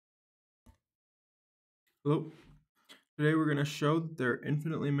Hello. Today we're going to show that there are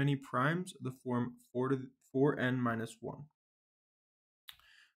infinitely many primes of the form 4n minus 1.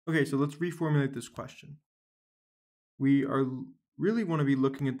 Okay, so let's reformulate this question. We really want to be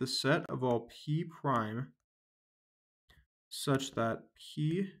looking at the set of all p prime such that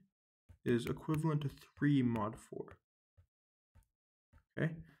p is equivalent to 3 mod 4.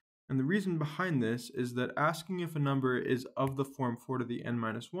 Okay, and the reason behind this is that asking if a number is of the form 4 to the n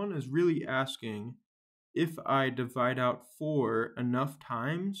minus 1 is really asking, if I divide out 4 enough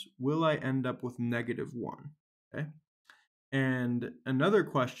times, will I end up with -1? Okay. And another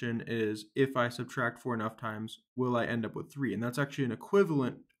question is, if I subtract 4 enough times, will I end up with 3? And that's actually an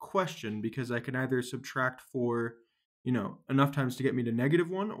equivalent question because I can either subtract 4, enough times to get me to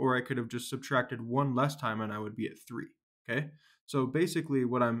 -1, or I could have just subtracted 1 less time and I would be at 3. Okay. So basically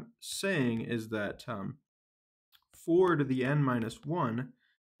what I'm saying is that 4 to the n minus 1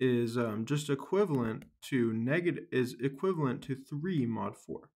 is just equivalent to 3 mod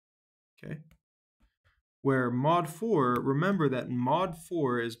 4. Okay, where mod 4, remember that mod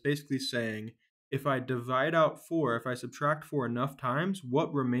 4 is basically saying if I divide out 4, if I subtract 4 enough times,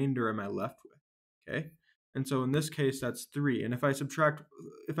 what remainder am I left with? Okay, and so in this case that's 3, and if I subtract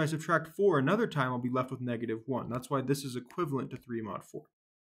 4 another time, I'll be left with -1. That's why this is equivalent to 3 mod 4.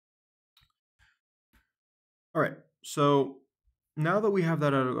 All right, so now that we have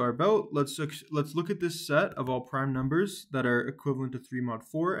that out of our belt, let's look at this set of all prime numbers that are equivalent to 3 mod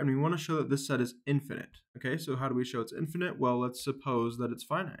 4, and we want to show that this set is infinite. Okay, so how do we show it's infinite? Well, let's suppose that it's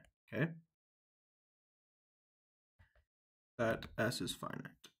finite. Okay, that S is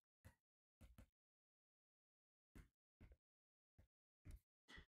finite.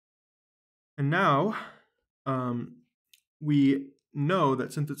 And now we know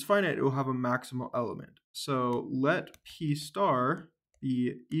that since it's finite, it will have a maximal element. So let P star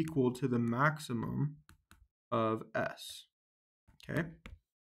be equal to the maximum of S. Okay.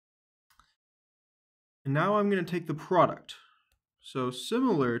 And now I'm going to take the product. So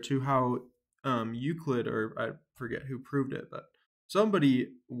similar to how Euclid, or I forget who proved it, but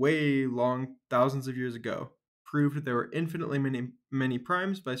somebody way long, thousands of years ago, proved that there were infinitely many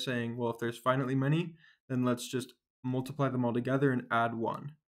primes by saying, well, if there's finitely many, then let's just multiply them all together and add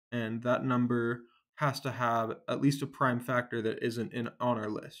 1. And that number has to have at least a prime factor that isn't on our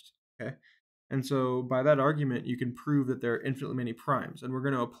list. Okay. And so by that argument, you can prove that there are infinitely many primes. And we're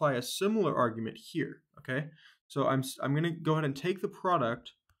going to apply a similar argument here, okay? So I'm going to go ahead and take the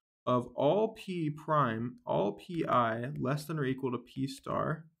product of all p prime, all pi less than or equal to p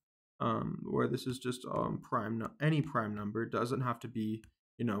star, where this is just any prime number. It doesn't have to be,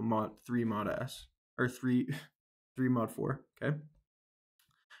 mod 3 mod s, or 3 mod 4, okay?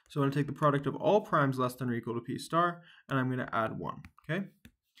 So I'm going to take the product of all primes less than or equal to p star, and I'm going to add 1, okay?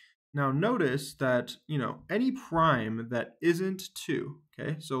 Now notice that, any prime that isn't 2,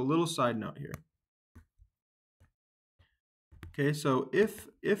 okay? So a little side note here. Okay, so if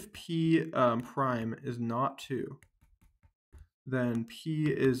p prime is not 2, then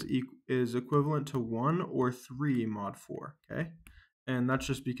p is equivalent to 1 or 3 mod 4, okay? And that's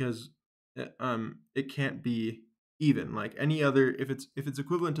just because it can't be even. Like any other, if it's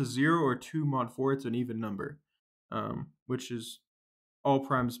equivalent to 0 or 2 mod 4, it's an even number, which is all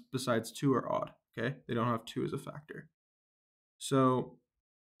primes besides 2 are odd, okay? They don't have 2 as a factor. So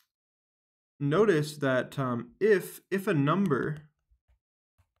notice that if a number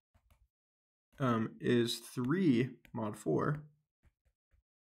is 3 mod 4,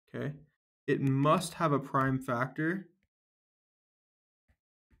 okay, it must have a prime factor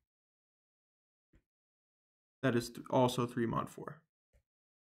that is also 3 mod 4.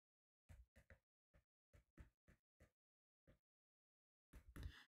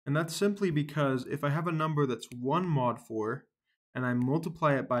 And that's simply because if I have a number that's 1 mod 4 and I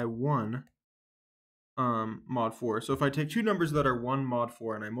multiply it by 1 mod 4, so if I take two numbers that are 1 mod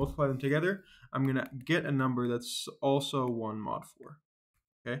 4 and I multiply them together, I'm going to get a number that's also 1 mod 4,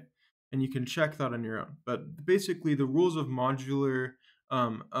 okay? And you can check that on your own. But basically the rules of modular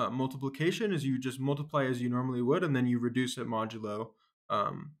multiplication is you just multiply as you normally would, and then you reduce it modulo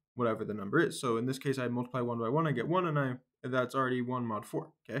whatever the number is. So in this case, I multiply 1 by 1, I get 1, and that's already 1 mod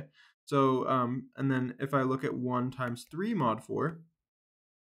 4, okay? So, and then if I look at 1 times 3 mod 4,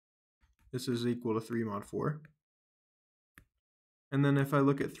 this is equal to 3 mod 4. And then if I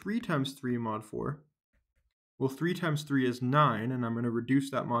look at 3 times 3 mod 4, well, 3 times 3 is 9, and I'm going to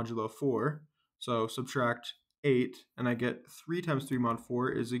reduce that modulo 4. So subtract 8, and I get 3 times 3 mod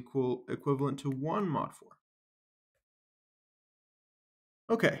 4 is equivalent to 1 mod 4.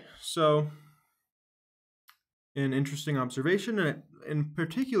 Okay, so an interesting observation, and in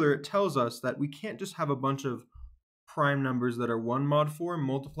particular, it tells us that we can't just have a bunch of prime numbers that are 1 mod 4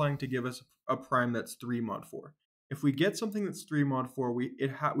 multiplying to give us a prime that's 3 mod 4. If we get something that's 3 mod 4, we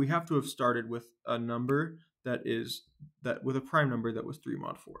have to have started with a number with a prime number that was 3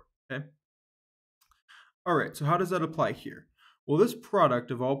 mod 4. Okay. All right. So how does that apply here? Well, this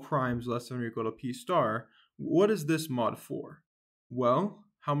product of all primes less than or equal to p star, what is this mod 4? Well,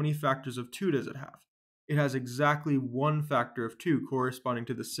 how many factors of 2 does it have? It has exactly one factor of 2 corresponding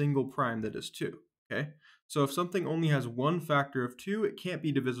to the single prime that is 2. Okay. So if something only has one factor of 2, it can't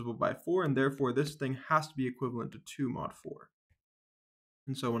be divisible by 4, and therefore this thing has to be equivalent to 2 mod 4.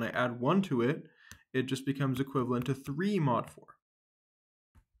 And so when I add 1 to it, it just becomes equivalent to 3 mod 4.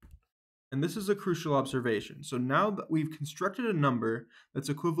 And this is a crucial observation. So now that we've constructed a number that's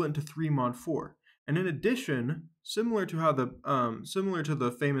equivalent to 3 mod 4, and in addition, similar to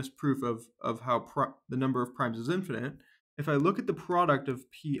the famous proof of how the number of primes is infinite, if I look at the product of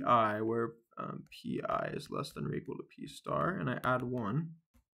pi, where pi is less than or equal to p star, and I add 1,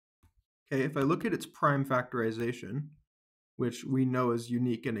 okay, if I look at its prime factorization, which we know is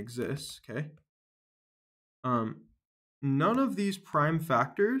unique and exists, okay, none of these prime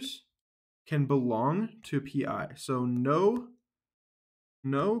factors can belong to pi. So no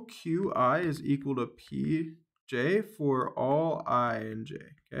qi is equal to pj for all I and j.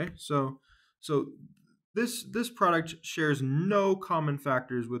 Okay, so this product shares no common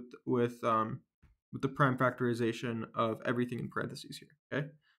factors with the prime factorization of everything in parentheses here. Okay,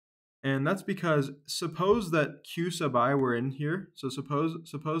 and that's because suppose that q sub I were in here. So suppose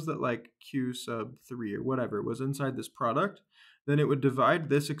that like q sub 3 or whatever was inside this product. Then it would divide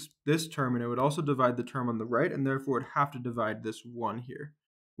this term, and it would also divide the term on the right, and therefore it would have to divide this 1 here,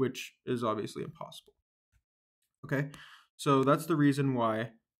 which is obviously impossible. Okay, so that's the reason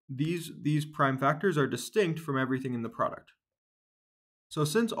why these prime factors are distinct from everything in the product. So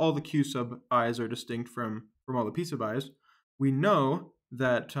since all the q sub i's are distinct from all the p sub i's, we know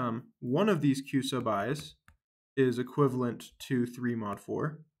that one of these q sub i's is equivalent to 3 mod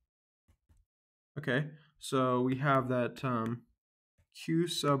 4. Okay, so we have that q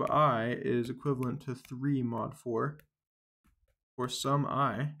sub I is equivalent to 3 mod 4 for some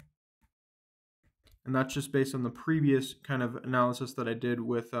I, and that's just based on the previous kind of analysis that I did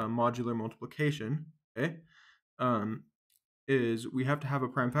with modular multiplication. Okay, is we have to have a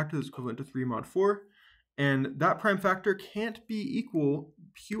prime factor that's equivalent to 3 mod 4, and that prime factor can't be equal,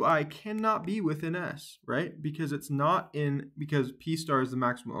 qi cannot be within S, right? Because it's not because p star is the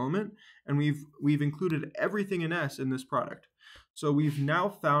maximum element, and we've included everything in S in this product. So we've now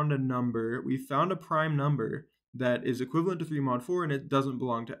found a prime number that is equivalent to 3 mod 4, and it doesn't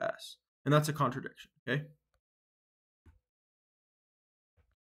belong to S. And that's a contradiction, okay?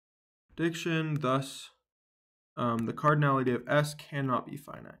 Contradiction, thus, the cardinality of S cannot be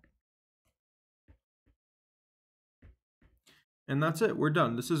finite. And that's it, we're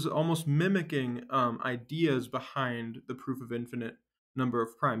done. This is almost mimicking ideas behind the proof of infinite number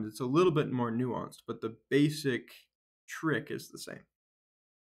of primes. It's a little bit more nuanced, but the basic trick is the same.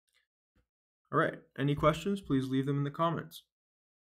 All right, any questions? Please leave them in the comments.